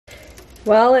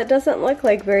Well, it doesn't look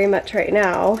like very much right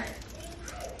now.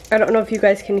 I don't know if you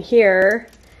guys can hear.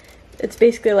 It's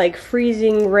basically like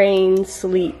freezing rain,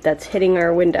 sleet that's hitting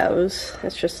our windows.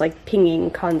 It's just like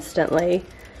pinging constantly.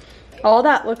 All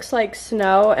that looks like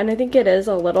snow, and I think it is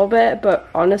a little bit, but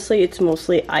honestly it's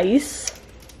mostly ice.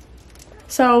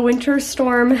 So winter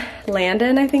storm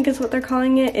Landon, I think is what they're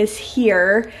calling it, is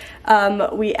here.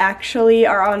 We actually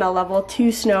are on a level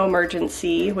 2 snow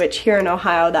emergency, which here in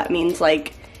Ohio that means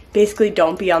like basically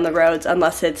don't be on the roads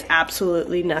unless it's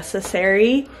absolutely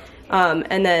necessary.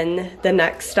 And then the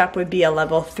next step would be a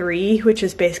level 3, which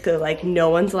is basically like no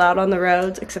one's allowed on the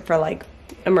roads except for like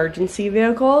emergency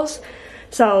vehicles.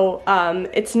 So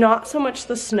it's not so much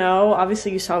the snow.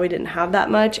 Obviously you saw we didn't have that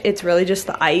much. It's really just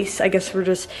the ice. I guess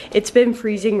it's been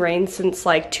freezing rain since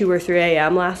like 2 or 3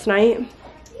 a.m. last night.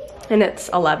 And it's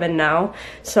 11 now.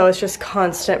 So it's just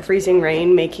constant freezing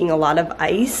rain making a lot of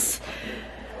ice.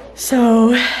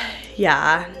 So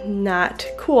yeah, not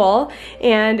cool.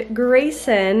 And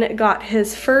Grayson got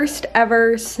his first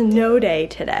ever snow day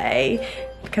today.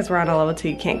 Because we're on a level 2,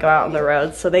 you can't go out on the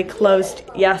road. So they closed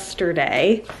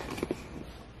yesterday.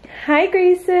 Hi,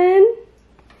 Grayson.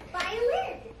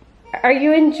 Are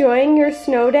you enjoying your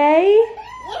snow day?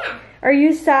 Yeah. Are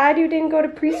you sad you didn't go to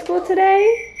preschool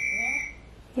today?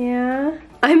 Yeah.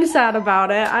 I'm sad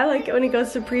about it. I like it when he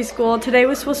goes to preschool. Today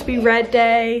was supposed to be red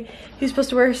day. He's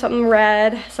supposed to wear something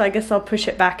red, so I guess I'll push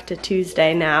it back to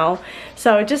Tuesday now.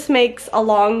 So it just makes a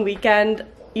long weekend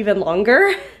even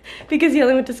longer because he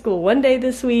only went to school 1 day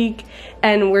this week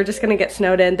and we're just gonna get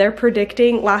snowed in. They're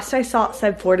predicting, last I saw it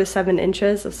said 4 to 7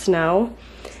 inches of snow,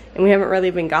 and we haven't really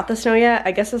even got the snow yet.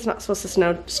 I guess it's not supposed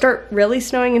to start really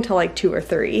snowing until like 2 or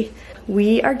 3.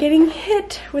 We are getting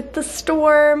hit with the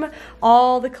storm.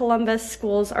 All the Columbus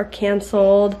schools are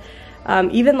canceled.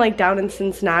 Even like down in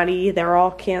Cincinnati, they're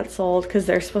all canceled because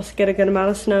they're supposed to get a good amount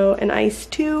of snow and ice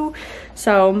too.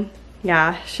 So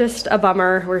yeah, it's just a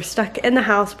bummer. We're stuck in the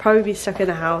house, probably be stuck in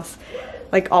the house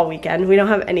like all weekend. We don't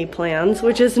have any plans,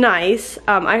 which is nice.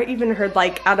 I even heard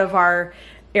like out of our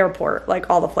airport, like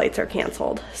all the flights are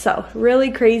canceled. So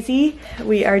really crazy.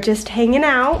 We are just hanging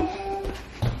out.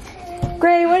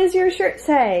 Gray, what does your shirt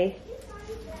say?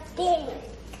 Big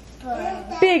bro.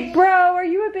 Big bro, are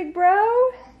you a big bro?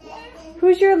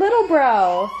 Who's your little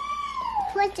bro?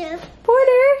 Porter.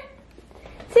 Porter?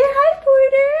 Say hi,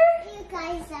 Porter. You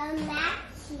guys are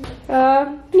matching.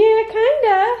 Yeah,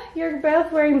 kinda. You're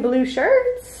both wearing blue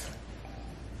shirts.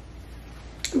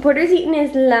 Porter's eating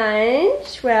his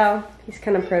lunch. Well, he's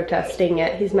kind of protesting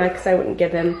it. He's mad because I wouldn't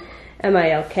give him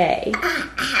MILK.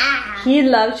 He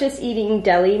loves just eating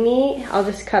deli meat. I'll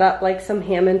just cut up like some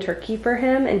ham and turkey for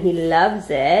him and he loves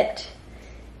it.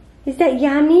 Is that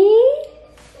yummy?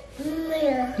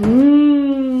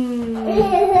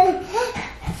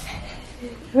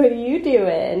 What are you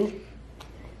doing?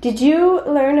 Did you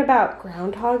learn about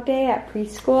Groundhog Day at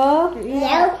preschool?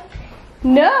 No.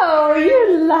 No,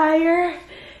 you liar.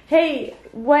 Hey,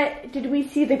 what, did we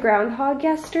see the groundhog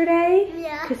yesterday?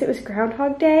 Yeah. Because it was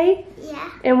Groundhog Day? Yeah.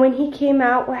 And when he came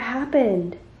out, what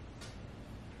happened?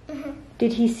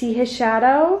 Did he see his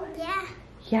shadow? Yeah.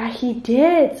 Yeah, he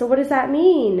did. So what does that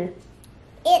mean?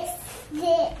 It's 6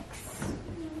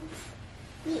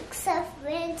 weeks of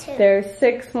winter. There's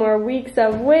 6 more weeks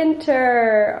of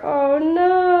winter. Oh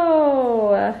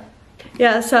no.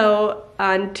 Yeah, so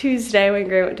on Tuesday when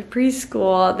Gray went to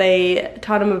preschool, they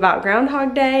taught him about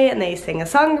Groundhog Day and they sang a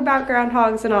song about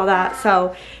groundhogs and all that.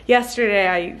 So yesterday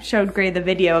I showed Gray the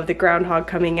video of the groundhog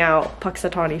coming out,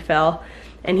 Puxatawny Phil,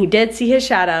 and he did see his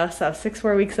shadow. So 6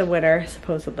 more weeks of winter,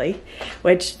 supposedly,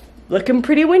 which looking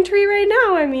pretty wintry right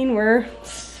now. I mean, we're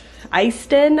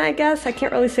iced in, I guess. I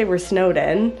can't really say we're snowed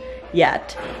in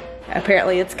yet.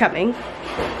 Apparently it's coming.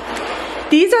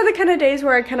 These are the kind of days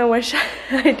where I kind of wish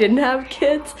I didn't have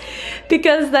kids,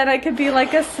 because then I could be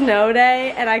like a snow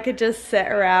day and I could just sit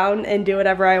around and do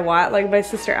whatever I want. Like my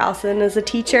sister Allison is a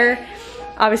teacher.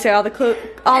 Obviously all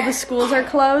the schools are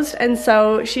closed, and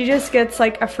so she just gets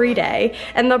like a free day,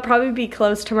 and they'll probably be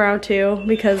closed tomorrow too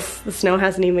because the snow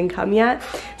hasn't even come yet.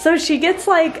 So she gets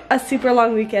like a super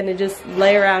long weekend to just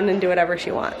lay around and do whatever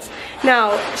she wants.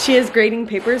 Now she is grading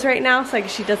papers right now, so like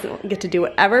she doesn't get to do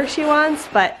whatever she wants,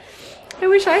 but I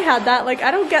wish I had that. Like,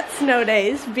 I don't get snow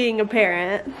days being a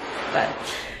parent. But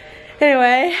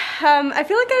anyway, I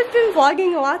feel like I've been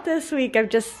vlogging a lot this week. I've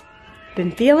just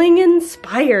been feeling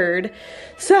inspired.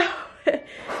 So,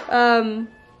 yeah,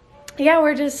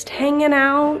 we're just hanging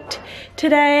out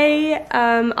today.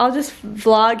 I'll just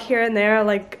vlog here and there,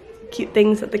 like cute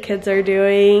things that the kids are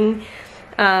doing.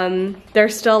 They're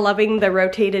still loving the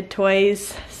rotated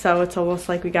toys, so it's almost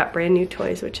like we got brand new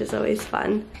toys, which is always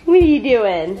fun. What are you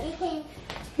doing?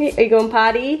 Are you going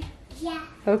potty? Yeah.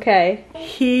 Okay.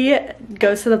 He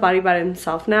goes to the potty by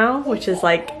himself now, which is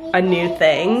like a new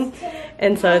thing.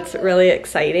 And so it's really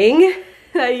exciting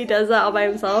that he does that all by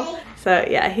himself. So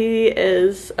yeah, he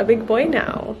is a big boy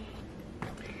now.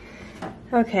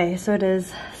 Okay, so it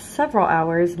is several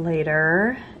hours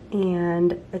later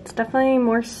and it's definitely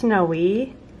more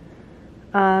snowy.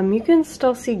 You can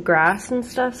still see grass and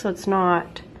stuff, so it's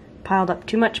not piled up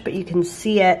too much, but you can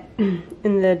see it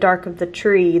in the dark of the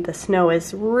tree. The snow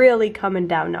is really coming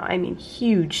down now. I mean,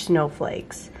 huge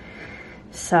snowflakes.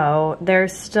 So they're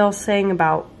still saying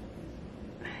about,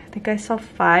 I think I saw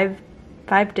 5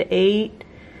 to 8,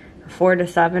 or 4 to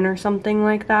 7 or something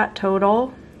like that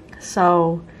total.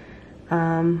 So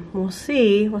we'll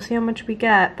see how much we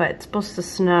get, but it's supposed to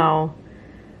snow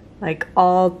like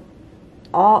all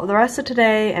the rest of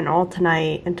today and all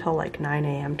tonight until like 9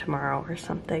 a.m. tomorrow or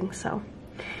something. So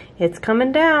it's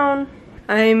coming down.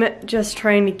 I'm just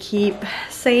trying to keep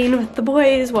sane with the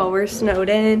boys while we're snowed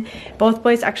in. Both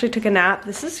boys actually took a nap.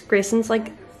 This is Grayson's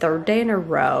like 3rd day in a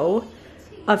row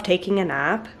of taking a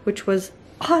nap, which was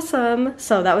awesome.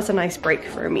 So that was a nice break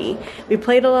for me. We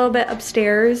played a little bit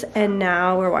upstairs and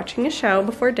now we're watching a show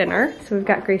before dinner. So we've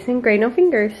got Grayson, Gray No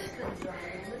Fingers.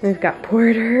 We've got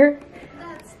Porter.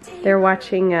 They're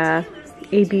watching a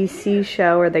ABC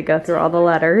show where they go through all the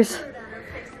letters.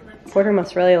 Porter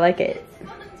must really like it.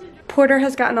 Porter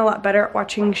has gotten a lot better at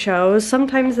watching shows.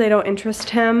 Sometimes they don't interest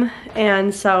him,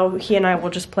 and so he and I will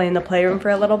just play in the playroom for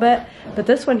a little bit. But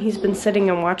this one he's been sitting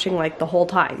and watching like the whole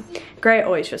time. Gray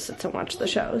always just sits and watches the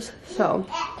shows. So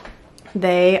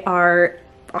they are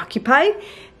occupied,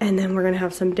 and then we're gonna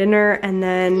have some dinner, and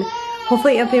then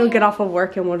hopefully Anthony will get off of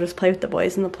work and we'll just play with the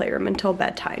boys in the playroom until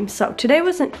bedtime. So today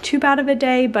wasn't too bad of a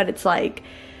day, but it's like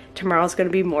tomorrow's gonna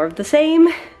be more of the same.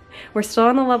 We're still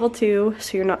on a level 2,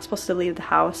 so you're not supposed to leave the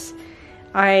house.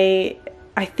 I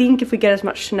think if we get as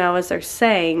much snow as they're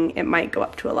saying, it might go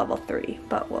up to a level 3,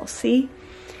 but we'll see.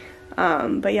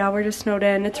 But yeah, we're just snowed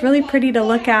in. It's really pretty to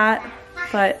look at,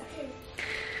 but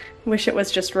wish it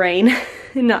was just rain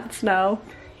and not snow.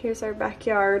 Here's our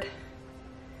backyard.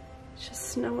 It's just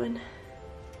snowing.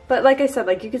 But like I said,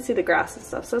 like you can see the grass and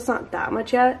stuff, so it's not that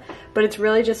much yet, but it's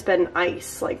really just been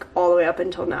ice like all the way up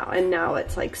until now, and now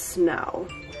it's like snow.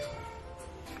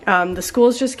 The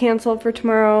school's just canceled for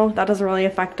tomorrow. That doesn't really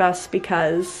affect us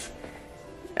because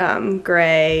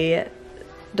Gray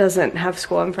doesn't have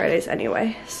school on Fridays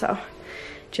anyway, so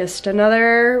just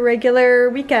another regular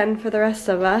weekend for the rest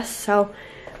of us. So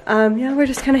yeah, we're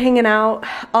just kind of hanging out.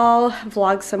 I'll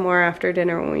vlog some more after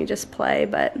dinner when we just play,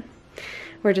 but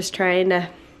we're just trying to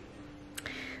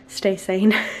stay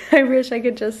sane. I wish I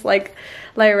could just like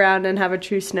lay around and have a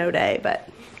true snow day, but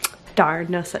darn,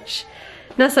 no such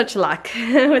luck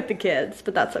with the kids,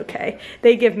 but that's okay.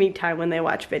 They give me time when they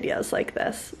watch videos like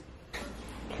this.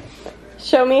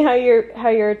 Show me how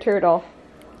you're a turtle.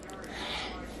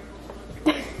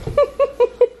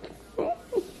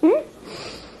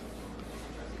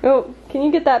 Oh, can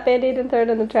you get that Band-Aid and throw it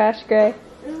in the trash, Gray?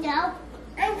 No,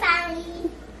 I'm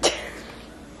fine.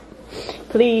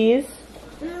 Please.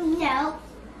 No.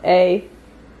 A.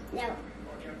 No.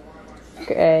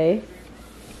 Gray.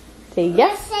 Say yes.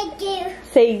 Yes, I do.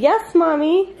 Say yes,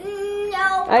 Mommy.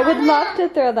 No, I would Mommy. love to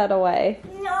throw that away.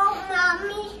 No,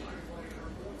 Mommy.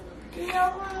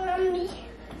 No, Mommy.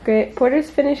 Great. Porter's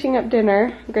finishing up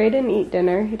dinner. Gray didn't eat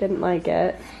dinner. He didn't like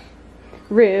it.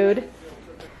 Rude.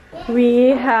 We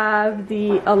have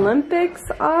the Olympics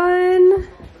on.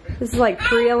 This is like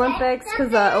pre-Olympics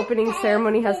because the opening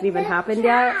ceremony hasn't even happened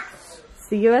yet. It's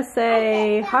the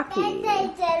USA hockey.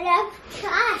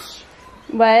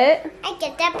 What? I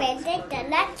get that Band-Aid in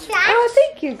the trash. Oh,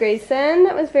 thank you, Grayson.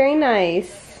 That was very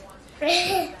nice.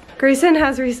 Grayson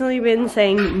has recently been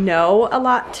saying no a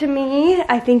lot to me.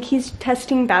 I think he's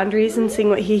testing boundaries and seeing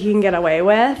what he can get away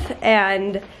with.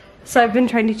 And so I've been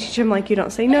trying to teach him, like, you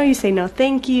don't say no, you say no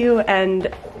thank you.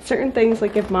 And certain things,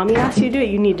 like if Mommy asks you to do it,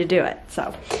 you need to do it.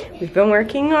 So we've been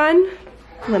working on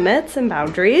limits and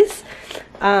boundaries.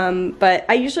 But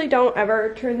I usually don't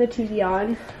ever turn the TV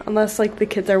on unless like the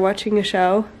kids are watching a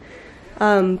show.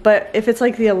 But if it's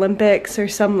like the Olympics or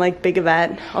some like big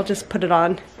event, I'll just put it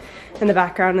on in the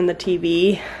background in the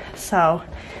TV. So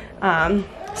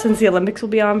since the Olympics will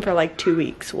be on for like 2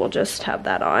 weeks, we'll just have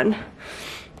that on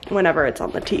whenever it's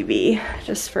on the TV,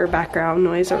 just for background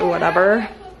noise or whatever.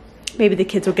 Maybe the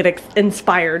kids will get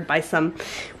inspired by some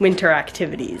winter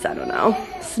activities, I don't know.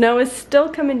 Snow is still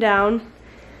coming down.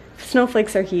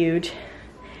 Snowflakes are huge.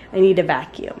 I need to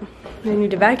vacuum. I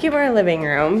need to vacuum our living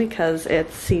room because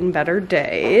it's seen better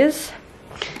days.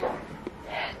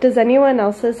 Does anyone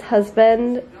else's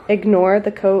husband ignore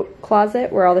the coat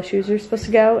closet where all the shoes are supposed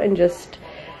to go and just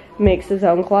makes his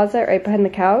own closet right behind the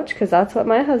couch? Because that's what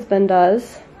my husband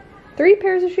does. 3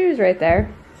 pairs of shoes right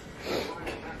there.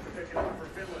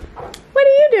 What are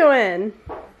you doing?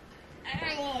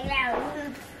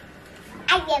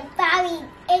 I get falling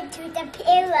into the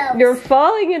pillows. You're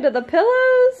falling into the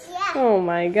pillows? Yeah. Oh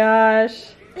my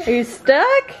gosh. Are you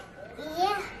stuck?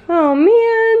 Yeah. Oh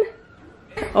man.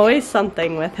 Always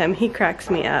something with him. He cracks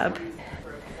me up.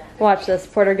 Watch this.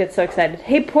 Porter gets so excited.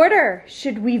 Hey Porter,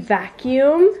 should we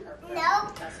vacuum?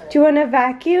 No. Do you want to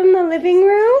vacuum the living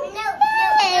room? No.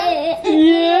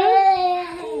 Yeah.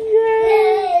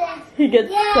 He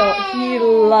gets he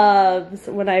loves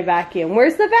when I vacuum.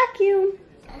 Where's the vacuum?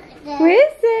 Where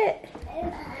is it?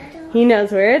 He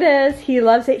knows where it is. He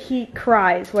loves it. He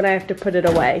cries when I have to put it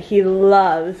away. He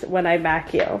loves when I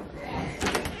vacuum.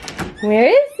 Where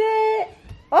is it?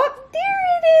 Oh, there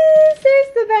it is.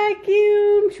 There's the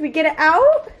vacuum. Should we get it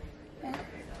out?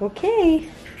 Okay.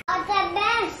 Oh, the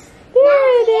best.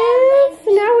 There it is.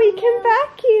 Now we can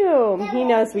vacuum. He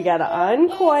knows we gotta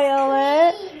uncoil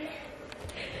it.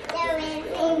 The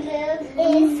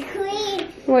is clean.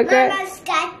 What, Mama's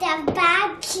got the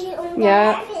vacuum.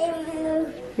 Yeah.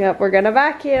 Yep, we're gonna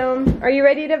vacuum. Are you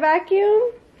ready to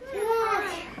vacuum?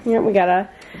 Yep, we gotta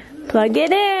plug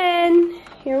it in.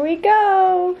 Here we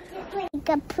go.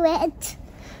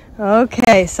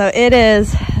 Okay, so it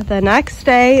is the next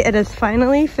day. It is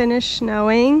finally finished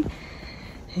snowing.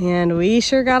 And we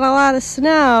sure got a lot of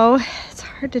snow. It's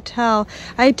hard to tell.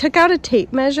 I took out a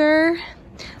tape measure.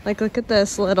 Like, look at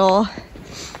this little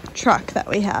truck that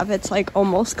we have. It's like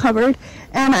almost covered.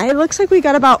 And it looks like we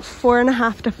got about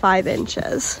 4.5 to 5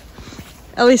 inches.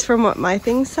 At least from what my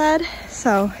thing said.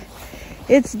 So,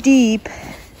 it's deep.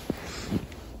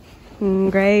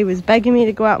 And Gray was begging me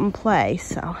to go out and play.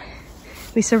 So,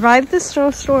 we survived the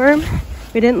snowstorm.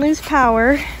 We didn't lose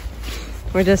power.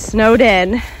 We're just snowed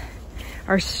in.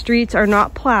 Our streets are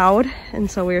not plowed, and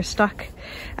so we're stuck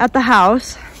at the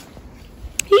house.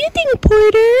 What do you think,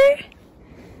 Porter?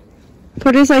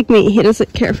 Porter's like me. He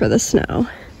doesn't care for the snow.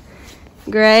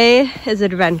 Gray is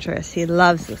adventurous. He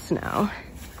loves the snow.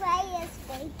 Gray is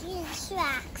making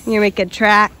tracks. You're making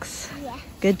tracks? Yeah.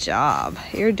 Good job.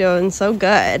 You're doing so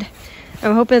good.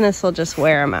 I'm hoping this will just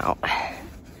wear him out.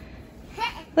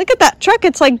 Look at that truck.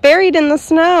 It's like buried in the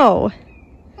snow.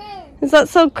 Is that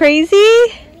so crazy?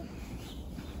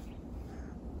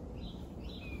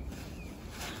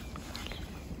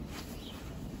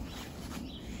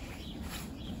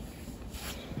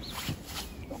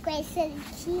 Grayson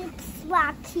keeps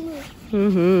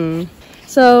walking.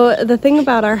 So the thing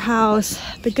about our house,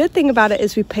 the good thing about it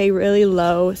is we pay really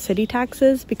low city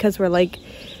taxes because we're like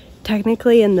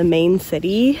technically in the main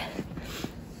city.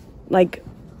 Like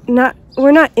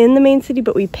we're not in the main city,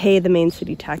 but we pay the main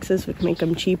city taxes, which make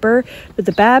them cheaper. But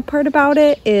the bad part about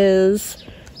it is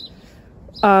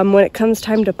when it comes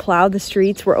time to plow the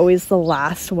streets, we're always the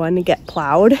last one to get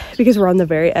plowed because we're on the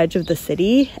very edge of the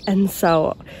city. And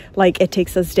so like it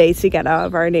takes us days to get out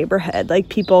of our neighborhood. Like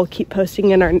people keep posting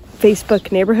in our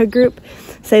Facebook neighborhood group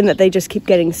saying that they just keep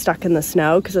getting stuck in the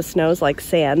snow because the snow is like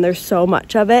sand. There's so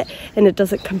much of it and it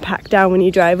doesn't compact down when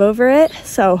you drive over it.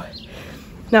 So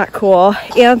not cool.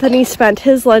 Anthony spent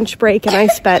his lunch break and I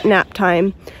spent nap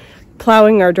time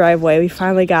plowing our driveway. We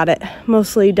finally got it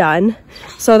mostly done.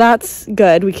 So that's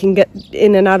good. We can get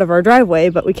in and out of our driveway,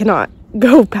 but we cannot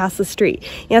go past the street.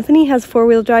 Anthony has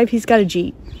 4-wheel drive. He's got a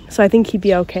Jeep. So I think he'd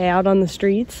be okay out on the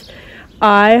streets.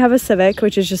 I have a Civic,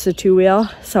 which is just a 2-wheel.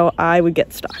 So I would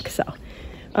get stuck. So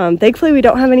thankfully we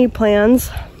don't have any plans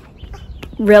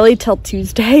really till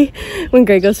Tuesday when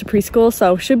Gray goes to preschool.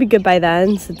 So should be good by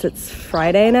then since it's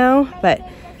Friday now. But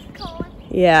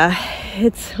yeah,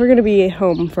 we're gonna be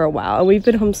home for a while. We've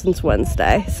been home since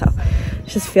Wednesday, so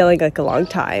it's just feeling like a long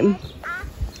time.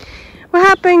 What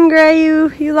happened, Gray?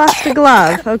 You lost a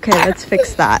glove. Okay, let's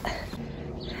fix that.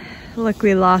 Look,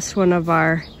 we lost one of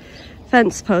our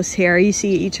fence posts here. You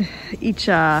see each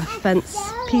fence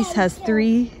piece has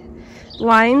 3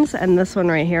 lines, and this one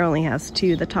right here only has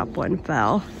 2. The top one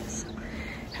fell. So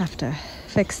have to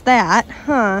fix that,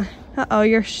 huh? Uh-oh,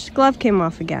 your glove came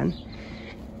off again.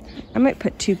 I might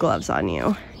put 2 gloves on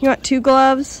you. You want 2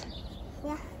 gloves?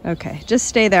 Yeah. Okay, just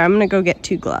stay there. I'm gonna go get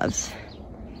 2 gloves.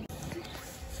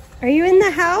 Are you in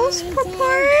the house,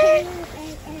 Papa?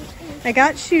 I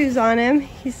got shoes on him.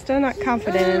 He's still not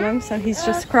confident in them, so he's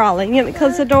just crawling. You want me to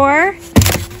close the door?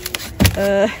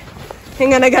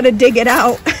 Hang on, I gotta dig it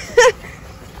out.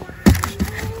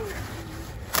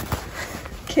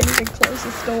 Can't even close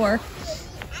this door.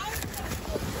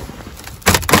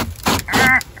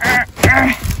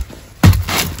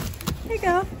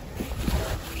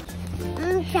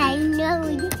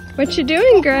 What you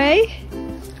doing, Gray?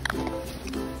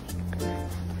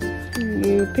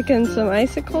 You picking some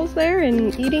icicles there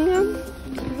and eating them?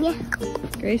 Yeah.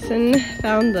 Grayson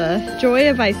found the joy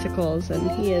of icicles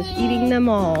and he is eating them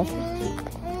all.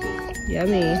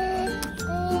 Yummy.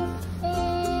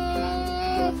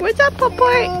 What's up,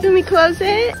 Pop-Port? Let me close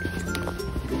it.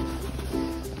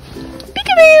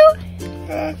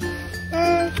 Peekaboo!